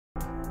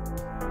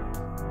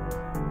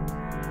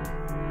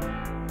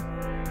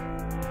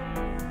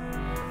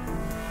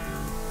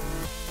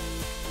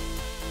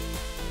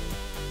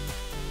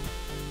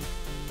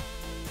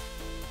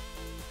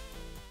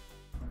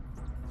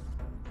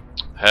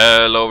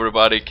Hello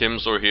everybody,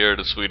 Kimsor here,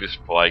 the Swedish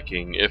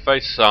Viking. If I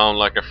sound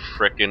like a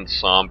frickin'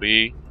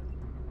 zombie,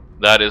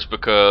 that is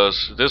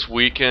because this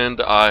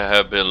weekend I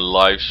have been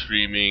live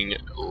streaming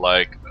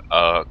like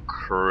a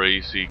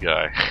crazy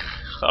guy.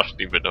 I don't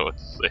even know what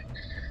to say.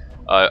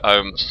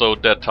 I'm so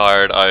dead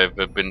tired. I've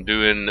been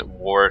doing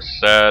War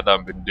Sad,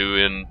 I've been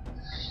doing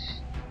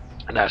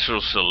Natural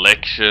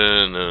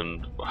Selection,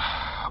 and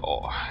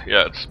oh,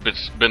 yeah,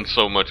 it's been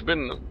so much.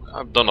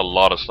 I've done a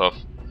lot of stuff.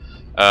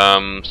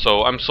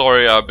 So I'm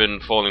sorry I've been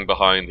falling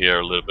behind here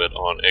a little bit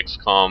on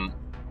XCOM,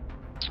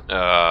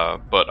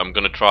 but I'm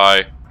gonna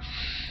try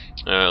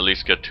at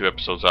least get 2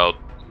 episodes out.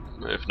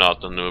 If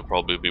not, then it'll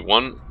probably be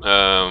one.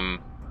 I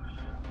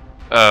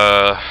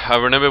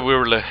remember we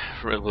were I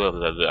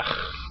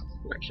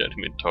can't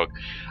even talk.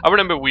 I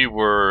remember we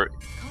were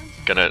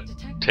gonna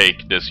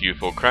take this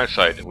UFO crash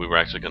site, and we were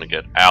actually gonna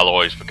get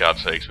alloys. For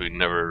God's sakes, we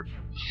never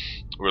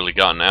really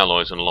gotten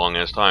alloys in a long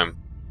ass time.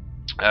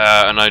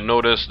 And I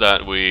noticed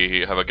that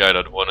we have a guy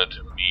that wanted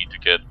me to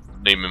get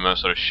name him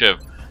as our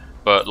ship,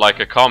 but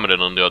like I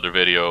commented on the other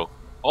video,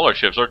 all our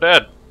ships are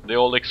dead. They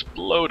all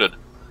exploded.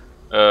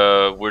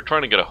 We're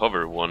trying to get a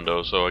hover one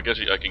though, so I guess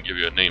I can give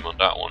you a name on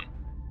that one.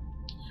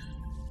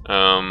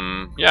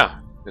 Yeah,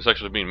 it's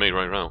actually being made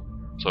right now,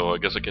 so I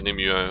guess I can name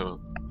you on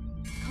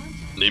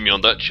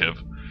that ship.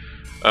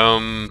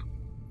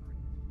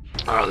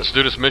 Let's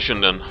do this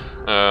mission then.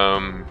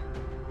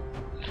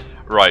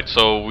 Right,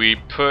 so we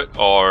put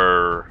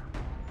our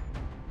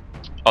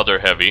other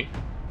heavy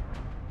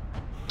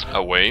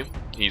away.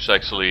 He's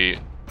actually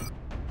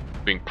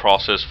being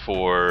processed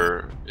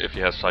for if he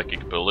has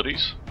psychic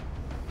abilities.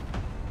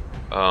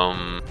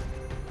 Yeah.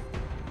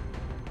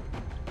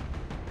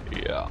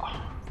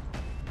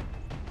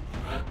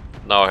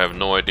 Now I have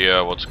no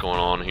idea what's going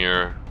on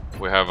here.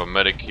 We have a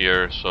medic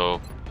here, so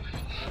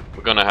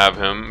we're gonna have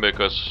him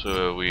because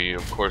we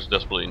of course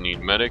desperately need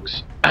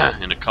medics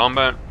in the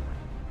combat.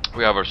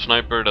 We have our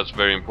sniper, that's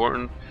very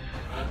important.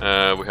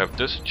 We have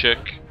this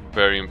chick,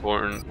 very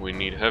important. We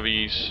need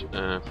heavies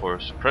for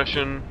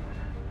suppression.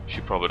 She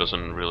probably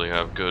doesn't really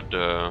have good...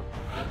 yeah,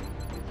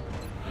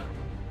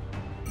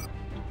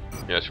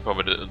 she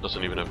probably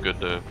doesn't even have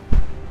good...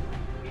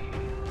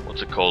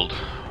 what's it called?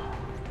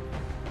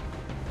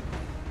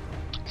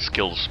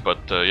 Skills,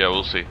 but yeah,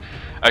 we'll see.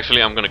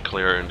 Actually, I'm gonna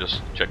clear and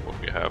just check what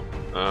we have.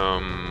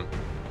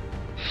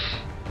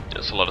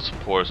 There's a lot of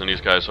supports, and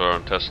these guys are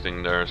on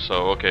testing there.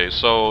 So okay,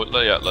 so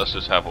yeah, let's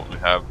just have what we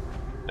have,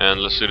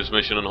 and let's do this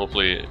mission, and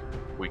hopefully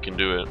we can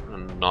do it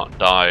and not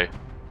die.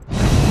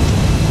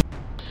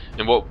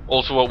 And what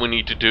we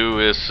need to do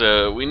is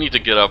we need to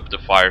get up the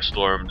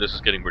firestorm. This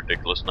is getting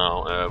ridiculous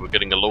now. We're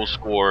getting a low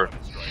score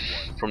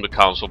from the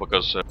council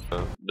because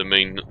the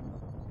main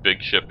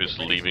big ship is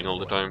leaving all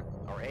the time.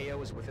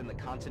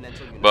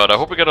 But I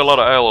hope we get a lot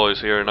of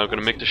alloys here, and I'm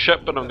gonna make the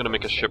ship, and I'm gonna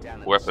make a ship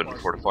weapon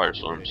for the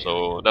firestorm.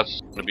 So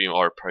that's gonna be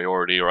our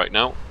priority right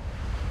now.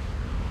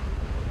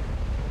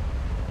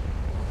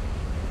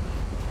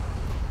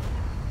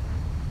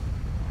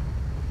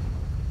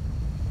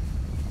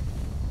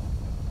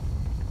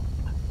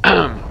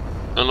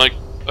 And like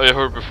I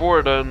heard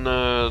before, then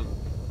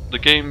the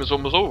game is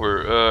almost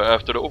over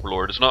after the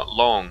Overlord. It's not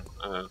long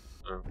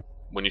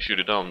when you shoot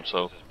it down,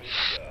 so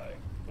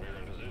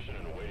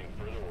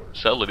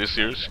sadly this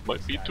series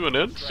might be to an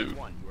end soon.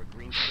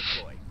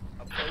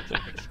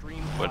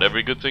 But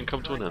every good thing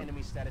comes to an end.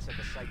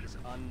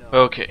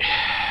 Okay,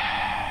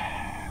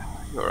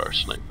 you're our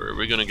sniper.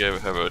 We're gonna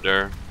have her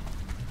there.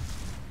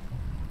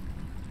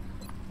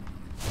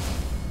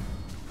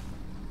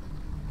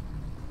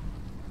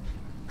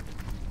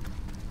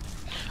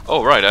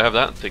 Oh right, I have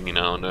that thingy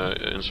now, the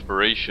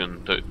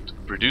inspiration that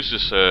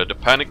reduces the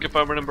panic, if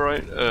I remember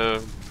right.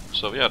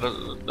 So yeah,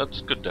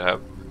 that's good to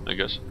have, I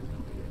guess.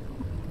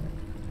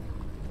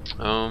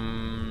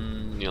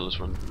 Yeah, let's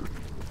run.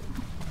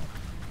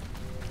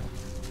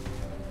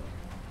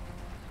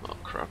 Oh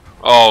crap!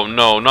 Oh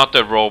no, not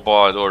the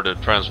robot or the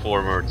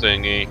transformer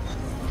thingy.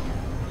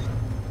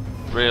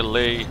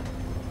 Really?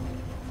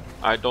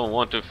 I don't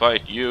want to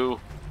fight you,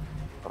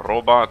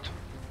 robot.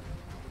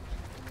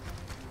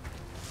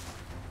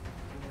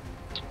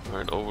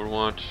 Alright,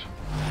 Overwatch.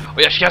 Oh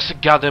yeah, she has a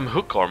goddamn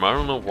hook arm. I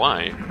don't know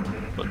why,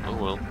 but oh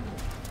well.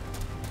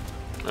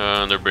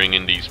 And they're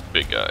bringing these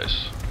big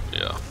guys.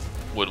 Yeah,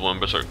 with one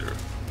berserker.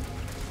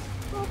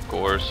 Of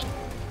course.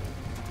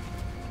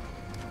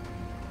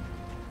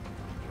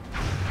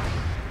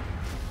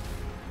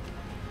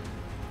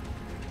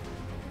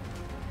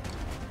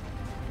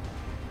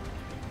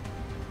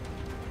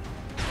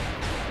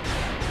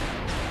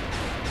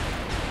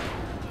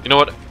 You know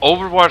what?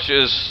 Overwatch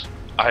is...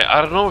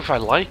 I don't know if I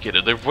like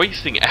it. They're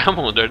wasting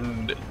ammo,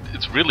 and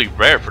it's really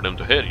rare for them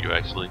to hit you,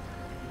 actually.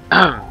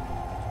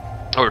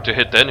 Or to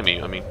hit the enemy,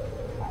 I mean.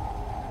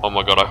 Oh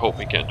my god, I hope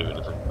he can't do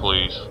anything,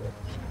 please.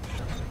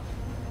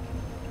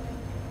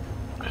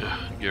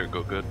 Gear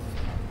go good.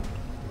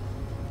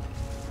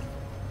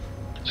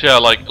 So yeah,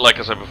 like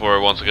I said before,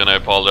 once again I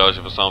apologize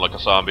if I sound like a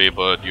zombie,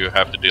 but you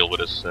have to deal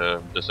with this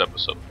this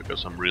episode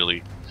because I'm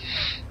really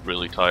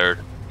tired.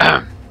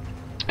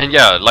 And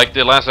yeah, like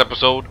the last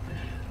episode,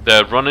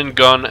 the run and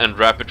gun and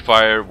rapid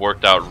fire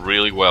worked out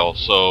really well.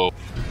 So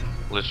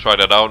let's try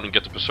that out and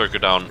get the berserker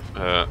down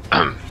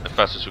as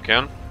fast as we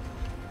can.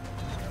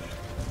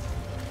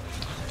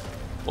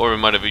 Or we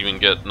might have even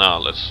get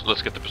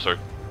let's get the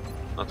berserker.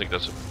 I think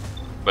that's a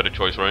better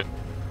choice, right?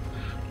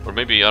 Or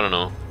maybe, I don't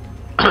know.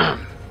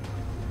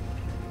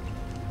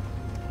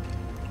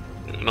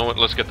 You know what?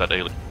 Let's get that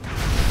alien.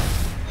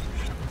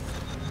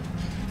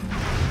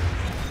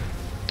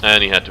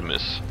 And he had to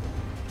miss.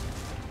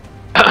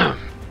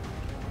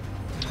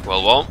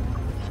 Well.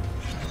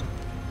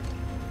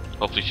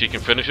 Hopefully she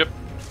can finish it.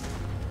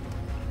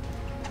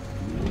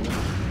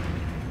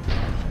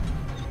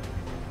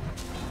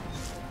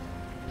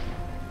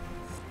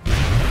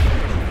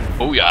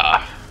 Oh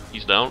yeah,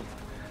 he's down.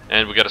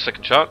 And we got a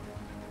second shot.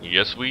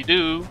 Yes, we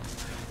do.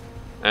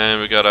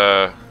 And we got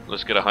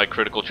let's get a high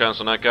critical chance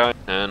on that guy,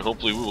 and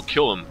hopefully we will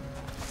kill him.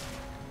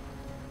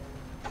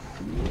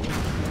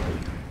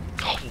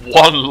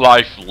 1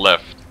 life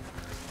left.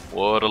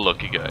 What a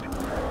lucky guy.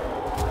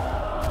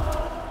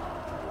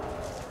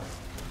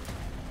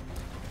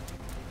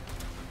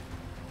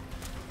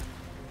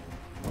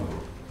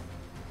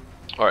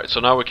 Alright, so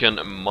now we can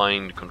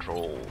mind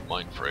control,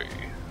 mind fray.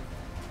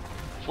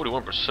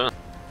 41%.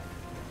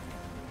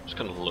 It's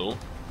kind of low.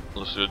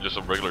 Let's do just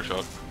a regular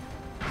shot.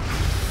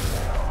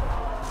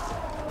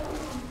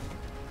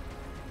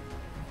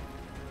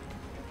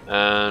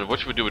 And what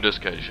should we do with this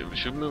guy? Should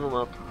we move him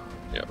up?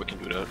 Yeah, we can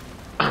do that.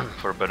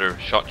 For a better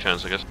shot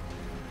chance, I guess.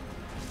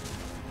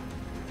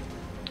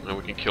 And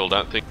we can kill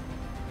that thing.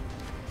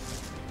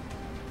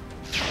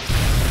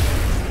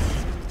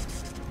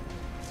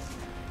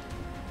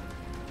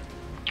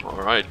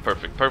 Alright,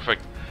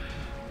 perfect.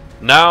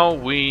 Now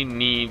we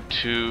need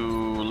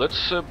to...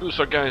 let's boost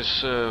our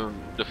guys'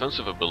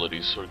 defensive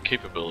abilities or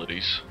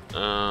capabilities.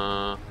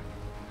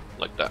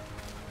 Like that.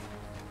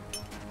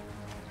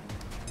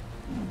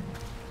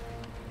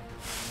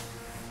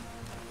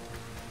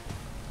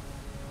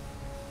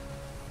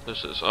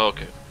 This is... oh,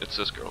 okay, it's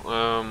this girl.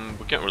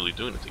 We can't really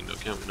do anything though,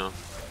 can we? No.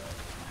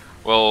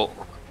 Well...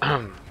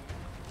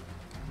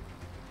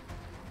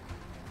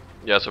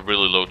 yeah, it's a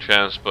really low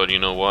chance, but you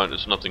know what?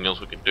 There's nothing else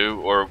we can do.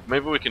 Or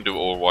maybe we can do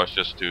Overwatch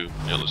just to...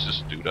 yeah, let's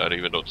just do that,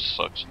 even though it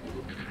sucks.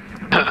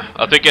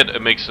 I think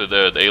it makes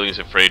the aliens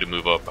afraid to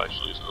move up,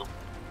 actually, so...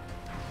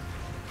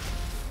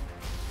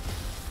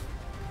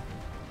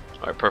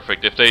 alright,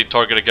 perfect. If they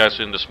target a guy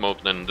in the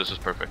smoke, then this is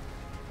perfect.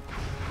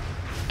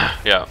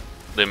 Yeah,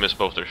 they missed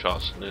both their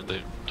shots.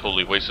 They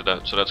totally wasted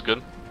that, so that's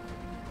good.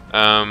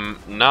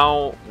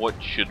 Now, what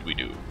should we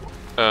do?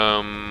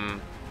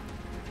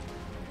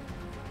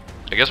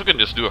 I guess we can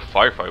just do a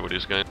firefight with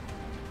this guy.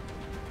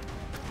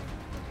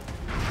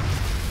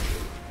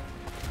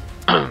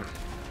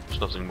 There's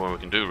nothing more we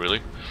can do,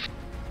 really.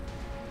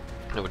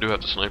 Yeah, we do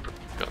have the sniper.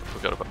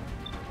 Forgot about it.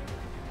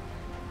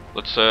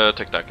 Let's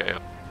take that guy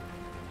out.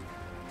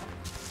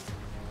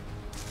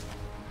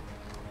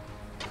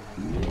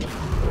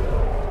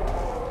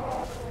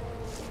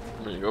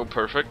 There you go,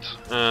 perfect.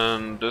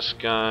 And this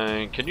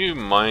guy, can you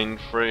mind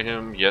fray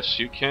him? Yes,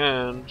 you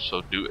can. So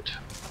do it.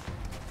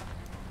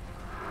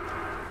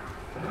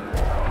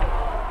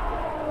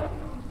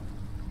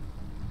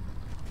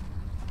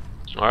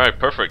 Alright,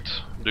 perfect.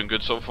 Doing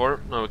good so far.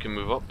 Now we can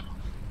move up.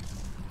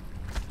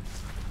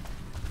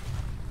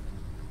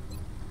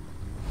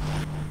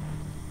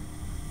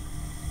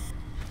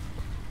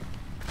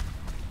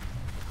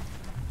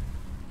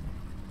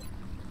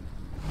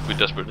 We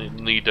desperately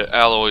need the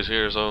alloys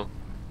here, so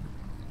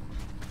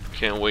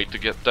can't wait to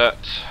get that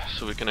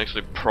so we can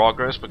actually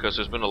progress, because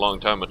it's been a long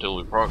time until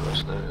we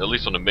progressed, at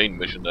least on the main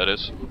mission, that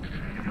is.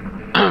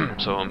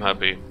 So I'm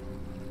happy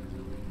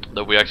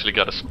that we actually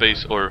got a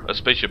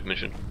spaceship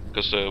mission,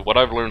 because what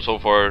I've learned so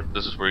far,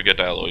 this is where you get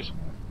the alloys.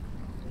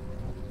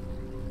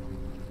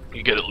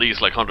 You get at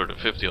least like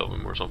 150 of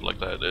them or something like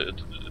that.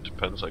 It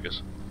depends, I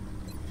guess.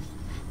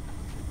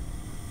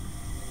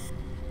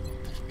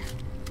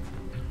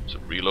 So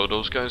reload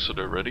those guys so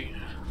they're ready.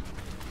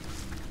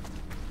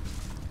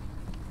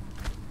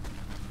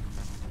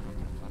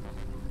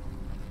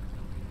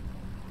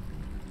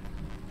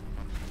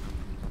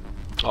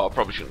 Oh, I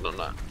probably shouldn't have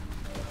done that.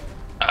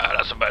 Ah,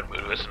 that's a bad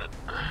move, isn't it?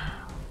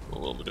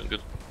 Well, we're doing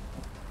good.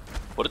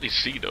 What did he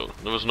see though?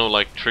 There was no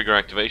like trigger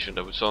activation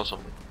that we saw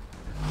something.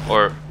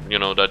 Or, you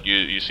know, that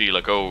you see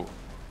like, oh,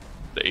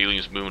 the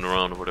alien's moving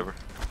around or whatever.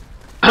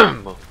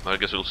 Well, I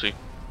guess we'll see.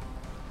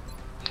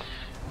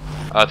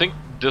 I think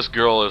this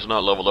girl is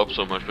not leveled up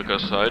so much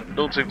because I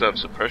don't seem to have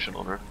suppression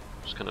on her.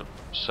 It's kind of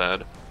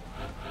sad.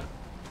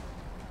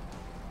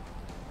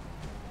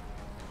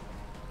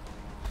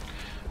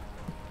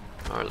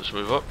 Alright, let's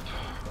move up.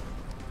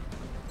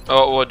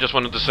 Oh, well, I just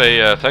wanted to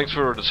say thanks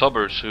for the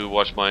subbers who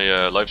watched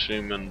my live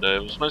stream, and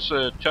it was nice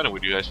chatting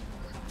with you guys.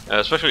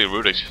 Especially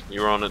Rudix,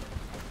 you were on it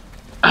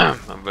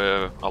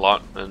a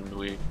lot, and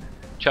we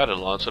chatted a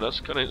lot, so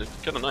that's kind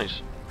of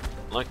nice.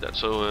 I like that.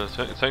 So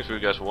thanks for you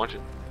guys for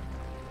watching.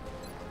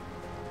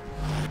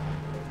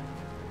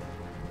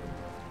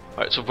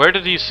 Alright, so where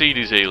did he see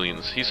these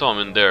aliens? He saw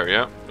them in there,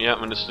 yeah? Yeah,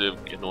 and this is the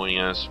annoying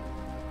ass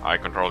I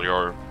control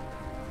your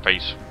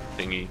face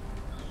thingy.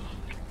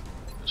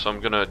 So I'm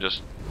gonna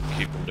just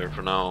keep him there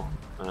for now,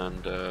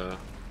 and I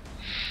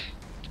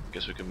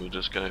guess we can move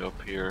this guy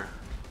up here.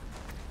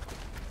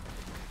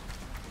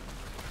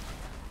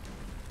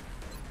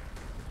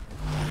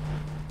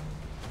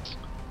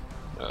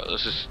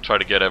 Let's just try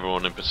to get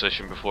everyone in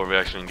position before we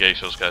actually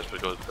engage those guys,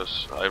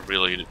 because I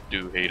really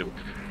do hate them.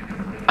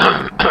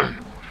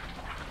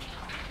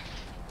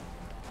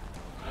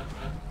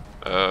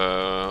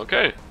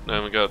 Okay,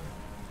 then we got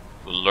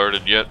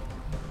alerted yet.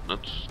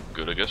 That's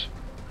good, I guess.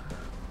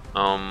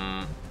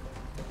 Yeah,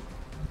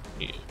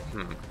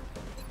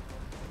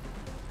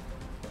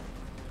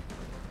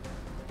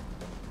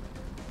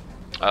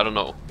 I don't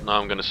know.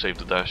 Now I'm gonna save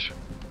the dash.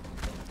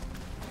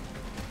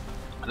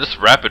 This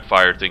rapid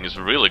fire thing is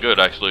really good,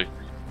 actually.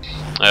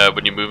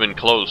 When you move in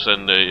close,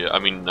 and I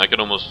mean, I can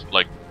almost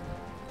like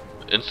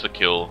insta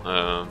kill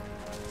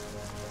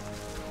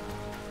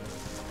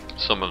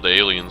some of the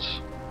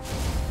aliens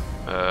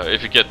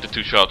if you get the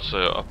 2 shots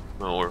up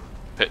or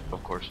hit,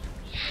 of course.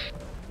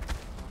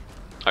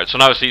 Alright, so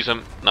now it sees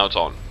him. Now it's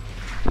on.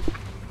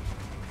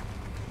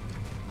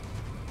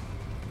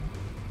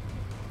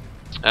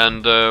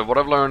 And what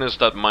I've learned is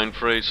that mind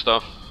fray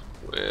stuff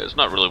is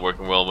not really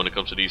working well when it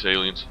comes to these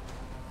aliens.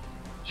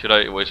 Should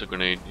I waste a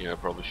grenade? Yeah, I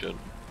probably should.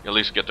 At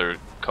least get their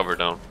cover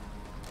down.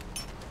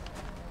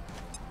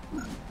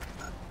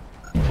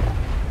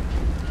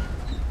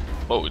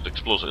 Oh, it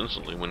explodes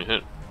instantly when you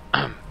hit.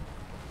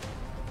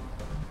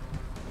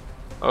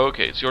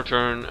 Okay, it's your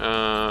turn.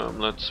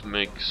 Let's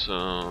make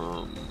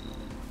some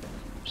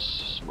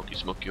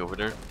smoky over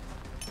there.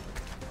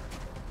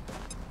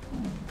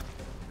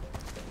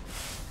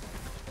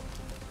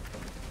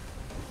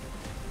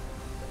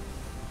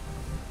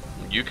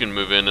 You can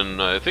move in,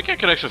 and I think I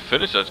can actually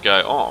finish that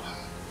guy off.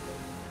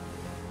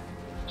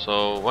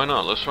 So why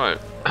not? Let's try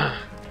it.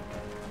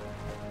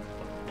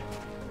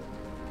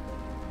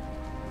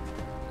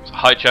 It's a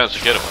high chance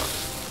to get him.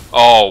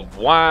 Oh,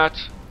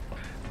 what?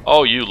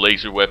 Oh, you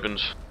laser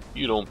weapons.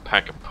 You don't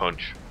pack a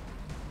punch.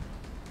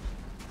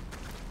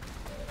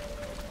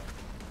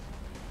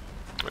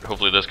 Right,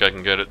 hopefully this guy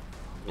can get it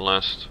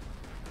last.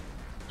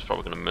 He's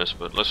probably gonna miss,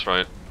 but let's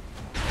try it.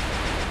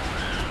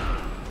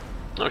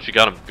 Oh, she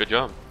got him. Good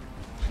job.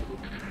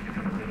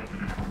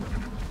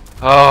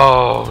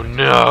 Oh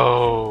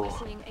no!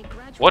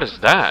 What is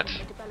that?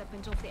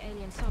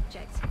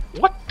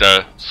 What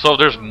the? So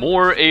there's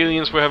more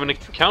aliens we haven't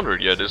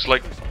encountered yet. It's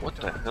like, what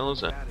the hell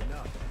is that?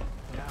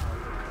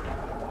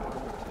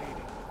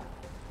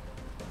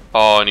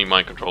 Oh, I need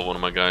mind control one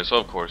of my guys.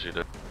 Of course you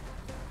did.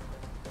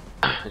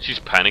 And she's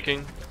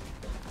panicking.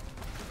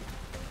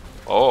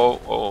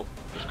 Oh,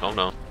 just calm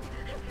down.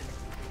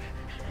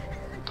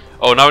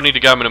 Oh, now I need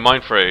to get him in a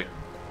mind fray.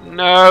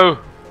 No!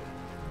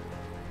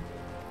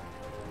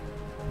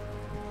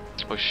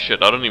 Oh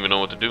shit, I don't even know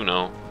what to do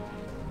now.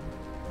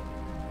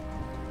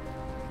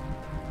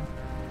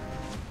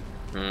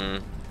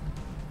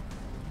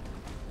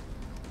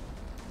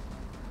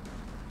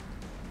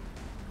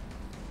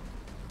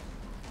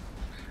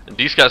 And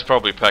these guys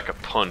probably pack a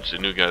punch, the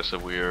new guys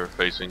that we are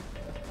facing.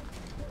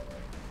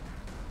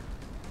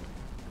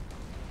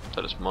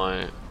 That is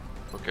my...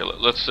 Okay,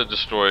 let's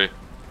destroy...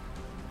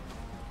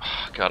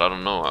 God, I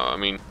don't know. I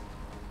mean...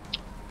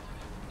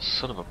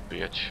 Son of a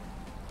bitch.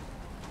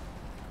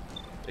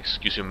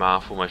 Excusez-moi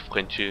for my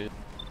French.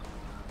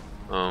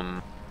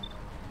 I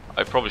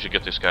probably should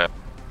get this guy.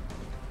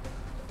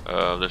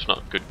 There's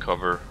not good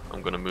cover.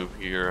 I'm gonna move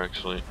here,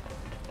 actually.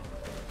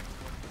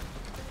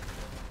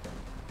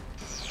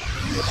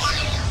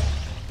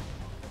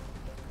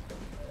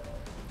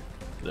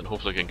 And then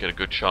hopefully I can get a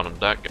good shot on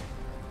that guy.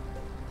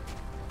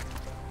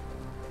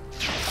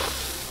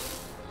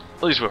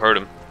 At least we hurt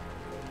him.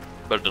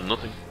 Better than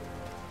nothing.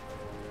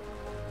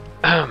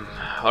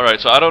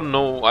 Alright, so I don't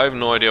know, I have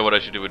no idea what I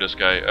should do with this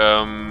guy.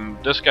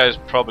 This guy's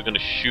probably gonna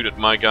shoot at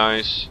my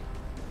guys.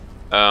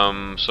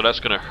 So that's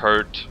gonna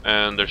hurt,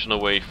 and there's no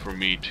way for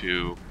me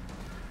to...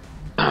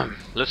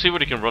 Let's see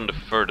what he can run the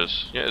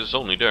furthest. Yeah, it's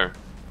only there.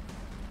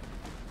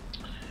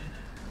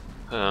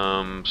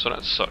 So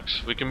that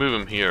sucks. We can move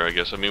him here, I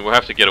guess. I mean, we'll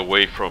have to get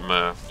away from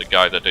the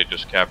guy that they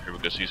just captured,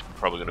 because he's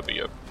probably gonna be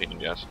a pain in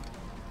the ass.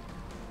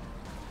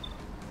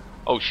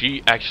 Oh,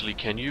 she actually,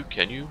 can you?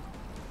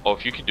 Oh,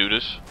 if you can do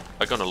this,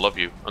 I'm gonna love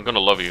you. I'm gonna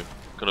love you.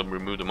 I'm gonna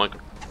remove the mic.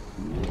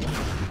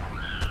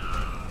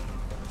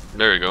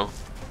 There you go.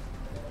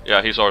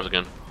 Yeah, he's ours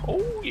again.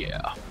 Oh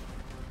yeah.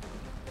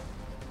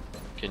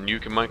 Can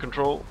mind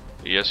control?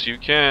 Yes, you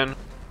can.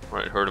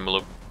 Right, hurt him a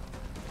little.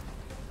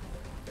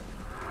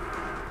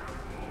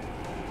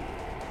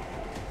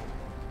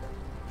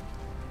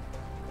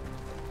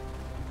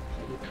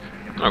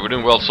 Alright, we're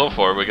doing well so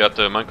far. We got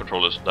the mind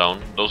controllers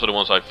down. Those are the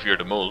ones I fear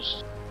the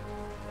most.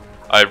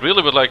 I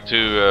really would like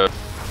to...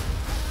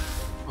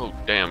 Oh,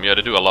 damn. Yeah,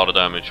 they do a lot of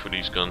damage with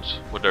these guns.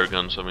 With their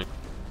guns, I mean.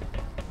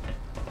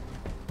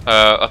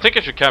 I think I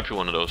should capture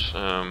one of those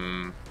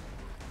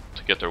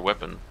to get their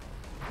weapon.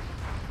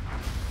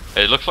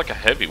 It looks like a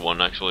heavy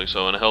one actually,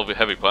 so a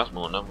heavy plasma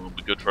one, that would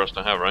be good for us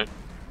to have, right?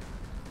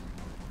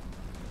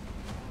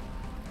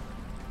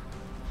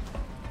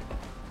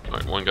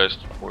 Alright, one guy's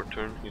more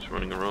turn, he's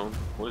running around.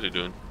 What is he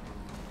doing?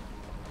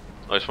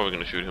 Oh, he's probably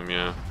gonna shoot him,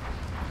 yeah.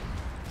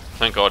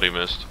 Thank God he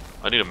missed.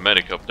 I need a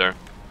medic up there.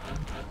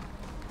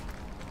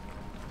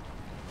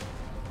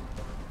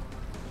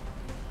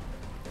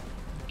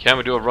 Can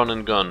we do a run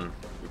and gun?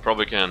 We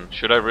probably can.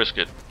 Should I risk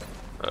it?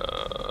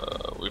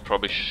 We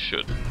probably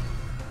should.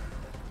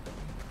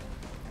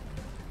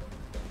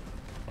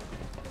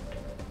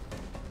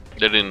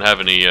 They didn't have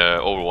any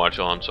Overwatch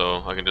on,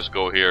 so I can just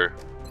go here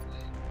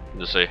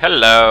and just say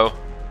hello,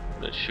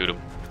 and then shoot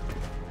him.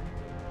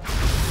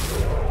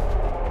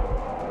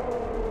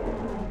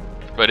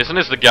 Wait, isn't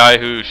this the guy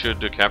who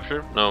should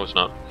capture? No, it's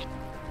not.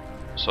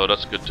 So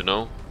that's good to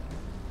know.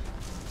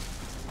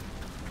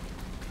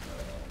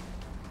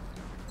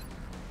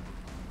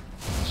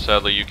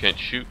 Sadly, you can't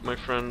shoot, my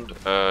friend.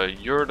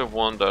 You're the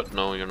one that...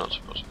 No, you're not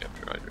supposed to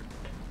capture either.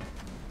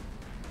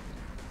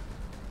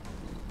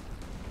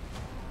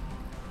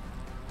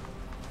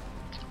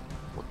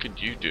 What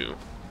could you do?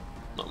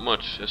 Not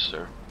much, is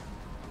there?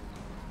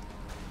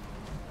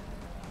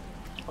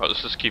 Alright,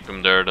 let's just keep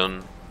him there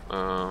then.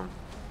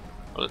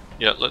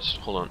 Yeah, let's...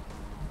 Hold on.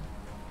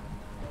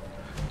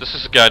 This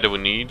is the guy that we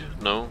need?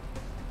 No?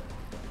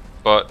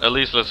 But at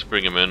least let's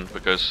bring him in,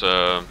 because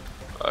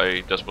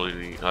I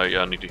desperately...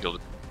 I need to heal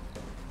it.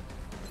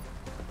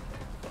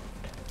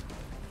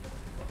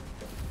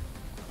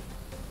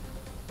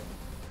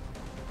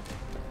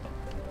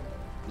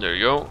 There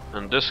you go.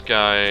 And this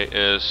guy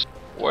is...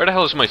 Where the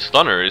hell is my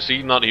stunner? Is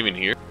he not even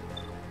here?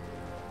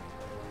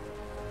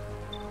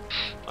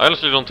 I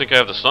honestly don't think I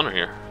have the stunner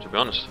here, to be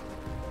honest.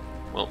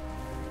 Well,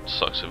 it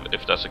sucks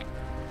if that's a...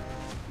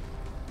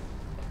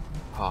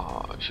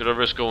 should I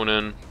risk going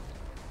in?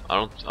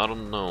 I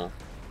don't know.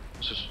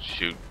 Let's just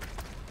shoot.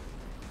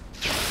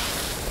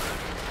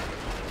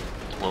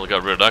 Well, I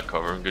got rid of that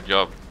cover. Good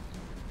job.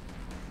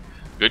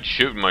 Good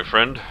shooting, my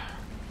friend.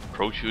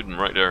 Pro shooting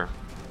right there.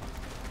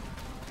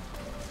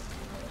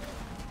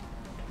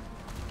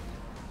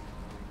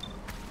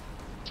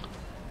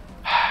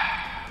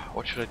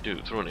 What should I do?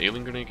 Throw an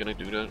alien grenade? Can I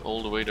do that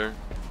all the way there?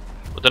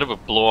 But then it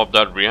would blow up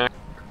that reactor.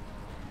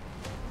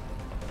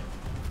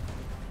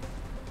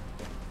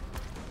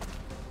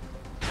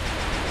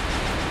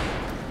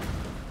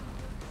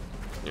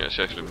 Yeah,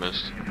 she actually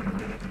missed.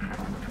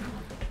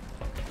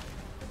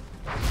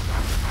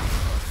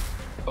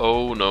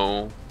 Oh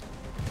no.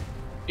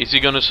 Is he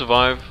gonna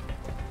survive?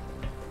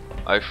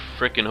 I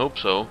frickin' hope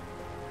so.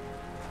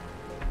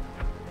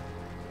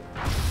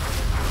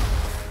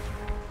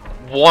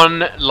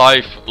 One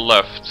life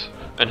left.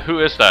 And who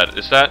is that?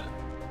 Is that...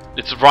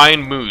 It's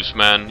Ryan Moose,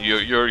 man.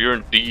 You're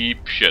in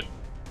deep shit.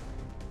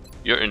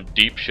 You're in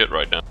deep shit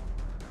right now.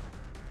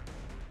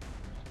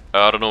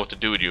 I don't know what to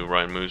do with you,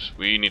 Ryan Moose.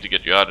 We need to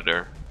get you out of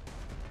there.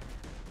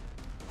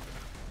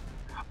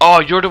 Oh,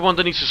 you're the one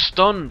that needs to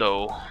stun,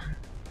 though.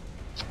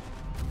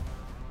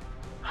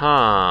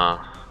 Huh.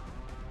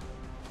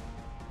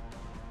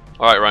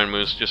 Alright, Ryan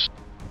Moose, just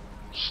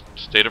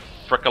stay the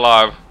frick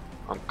alive.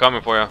 I'm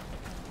coming for you.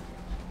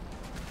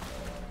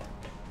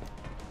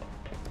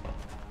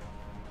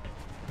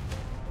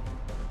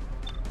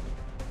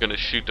 Gonna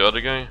shoot the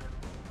other guy?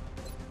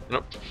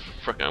 Nope.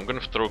 Frick, I'm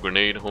gonna throw a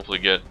grenade, hopefully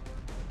get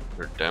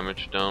their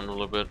damage down a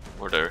little bit,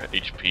 or their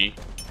HP.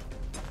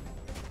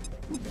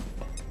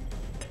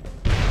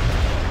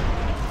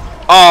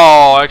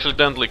 Oh, I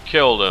accidentally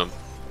killed him.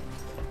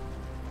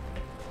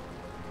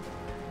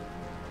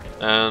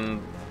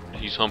 And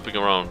he's humping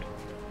around.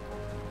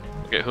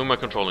 Okay, who am I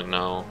controlling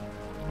now?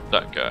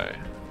 That guy.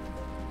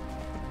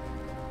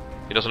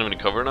 He doesn't have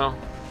any cover now?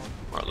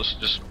 Alright, let's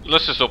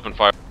just open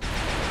fire.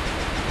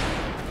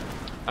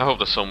 I hope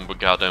that someone would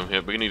goddamn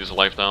hit, but he needs his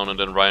life down, and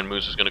then Ryan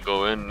Moose is gonna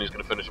go in and he's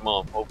gonna finish him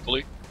off,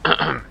 hopefully.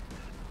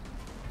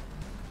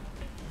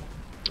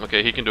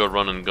 Okay, he can do a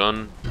run and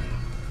gun.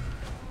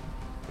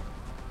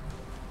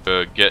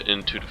 Get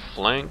into the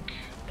flank.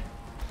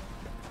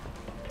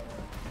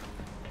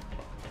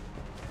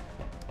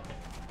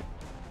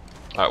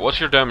 Alright, what's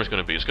your damage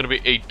gonna be? It's gonna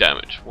be 8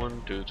 damage.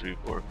 1, 2, 3,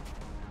 4.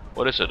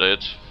 What is it?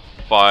 It's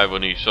 5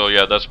 on each, so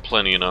yeah, that's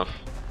plenty enough.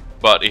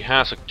 But he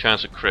has a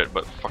chance of crit,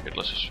 but fuck it,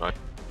 let's just try.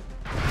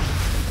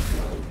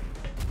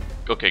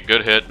 Okay,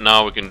 good hit.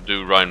 Now we can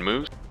do Ryan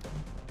Moose.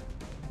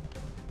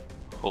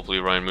 Hopefully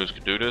Ryan Moose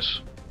can do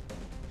this.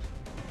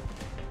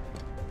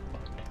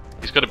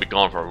 He's gonna be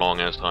gone for a long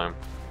ass time.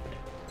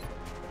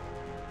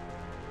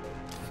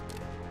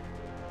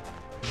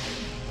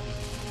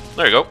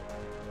 There you go.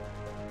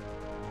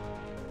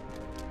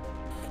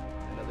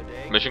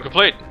 Mission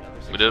complete.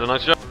 We did a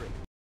nice job.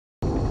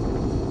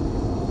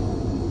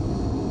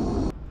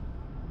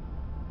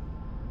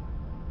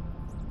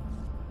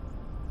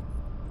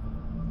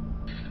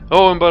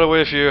 Oh, and by the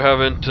way, if you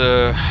haven't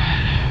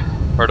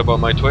heard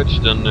about my Twitch,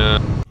 then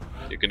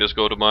you can just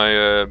go to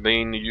my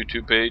main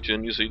YouTube page,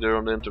 and you see there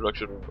on the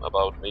introduction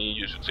about me.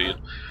 You should see it.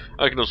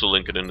 I can also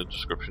link it in the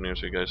description here,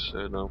 so you guys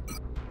know.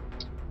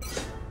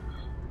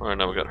 Alright,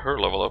 now we got her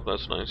level up,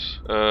 that's nice.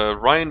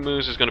 Ryan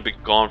Moose is gonna be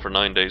gone for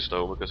 9 days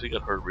though, because he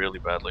got hurt really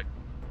badly.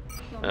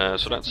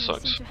 So that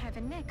sucks.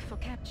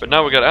 But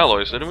now we got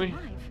alloys, didn't we?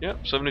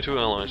 Yep, 72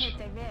 alloys.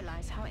 They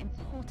realize how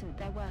important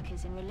their work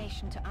is in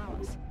relation to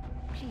ours.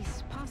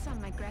 Please pass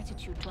on my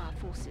gratitude to our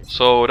forces.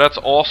 So that's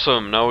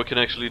awesome. Now we can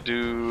actually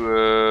do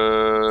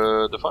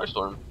the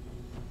Firestorm.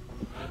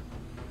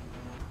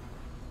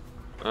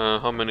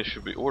 How many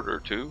should we order?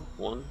 2?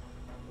 1?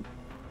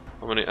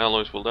 How many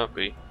alloys will that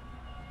be?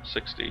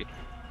 60.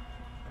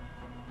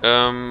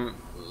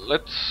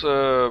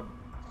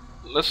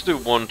 Let's do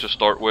 1 to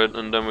start with,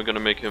 and then we're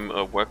gonna make him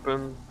a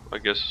weapon. I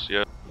guess,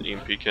 yeah, the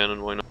EMP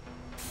cannon. Why not?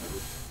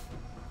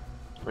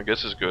 I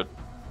guess it's good.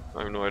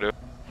 I have no idea.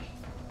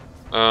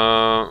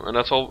 And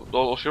that's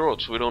all she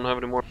wrote, so we don't have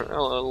any more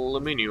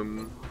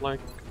aluminium, like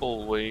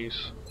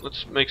always.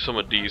 Let's make some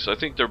of these. I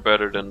think they're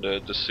better than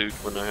the suit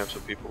when I have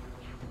some people.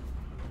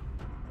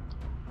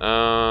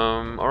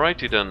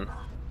 Alrighty then.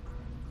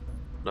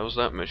 That was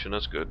that mission,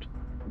 that's good.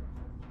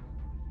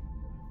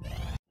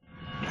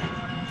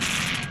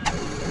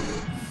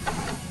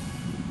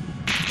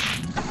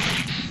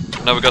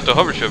 Now we got the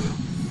hover ship.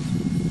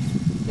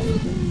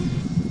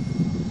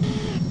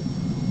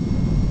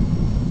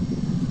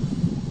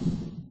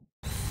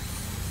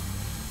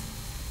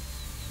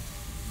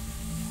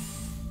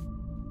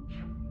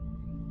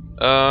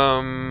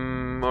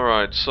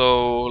 Alright,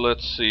 so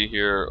let's see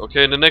here.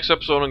 Okay, in the next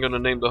episode I'm gonna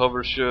name the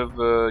hover ship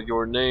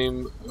your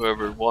name,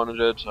 whoever wanted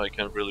it. I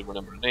can't really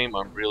remember the name.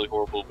 I'm really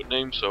horrible with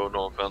names, so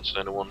no offense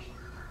to anyone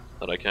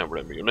that I can't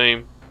remember your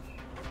name.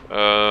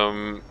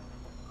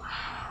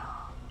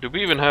 Do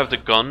we even have the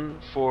gun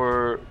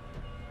for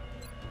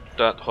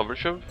that hover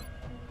ship?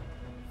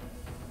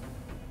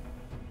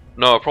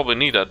 No, I probably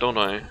need that, don't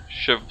I?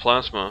 Shiv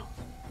plasma.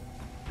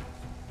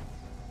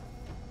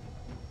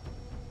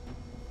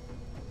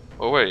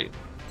 Oh wait.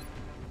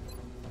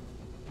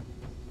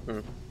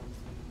 Well,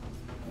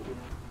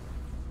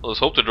 let's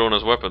hope the drone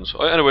has weapons.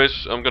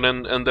 Anyways, I'm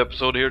gonna end the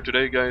episode here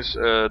today, guys.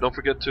 Don't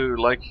forget to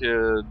like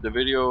the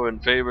video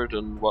and favorite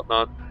and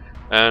whatnot,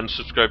 and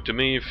subscribe to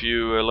me if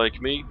you like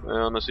me.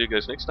 And I'll see you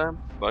guys next time.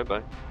 Bye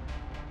bye.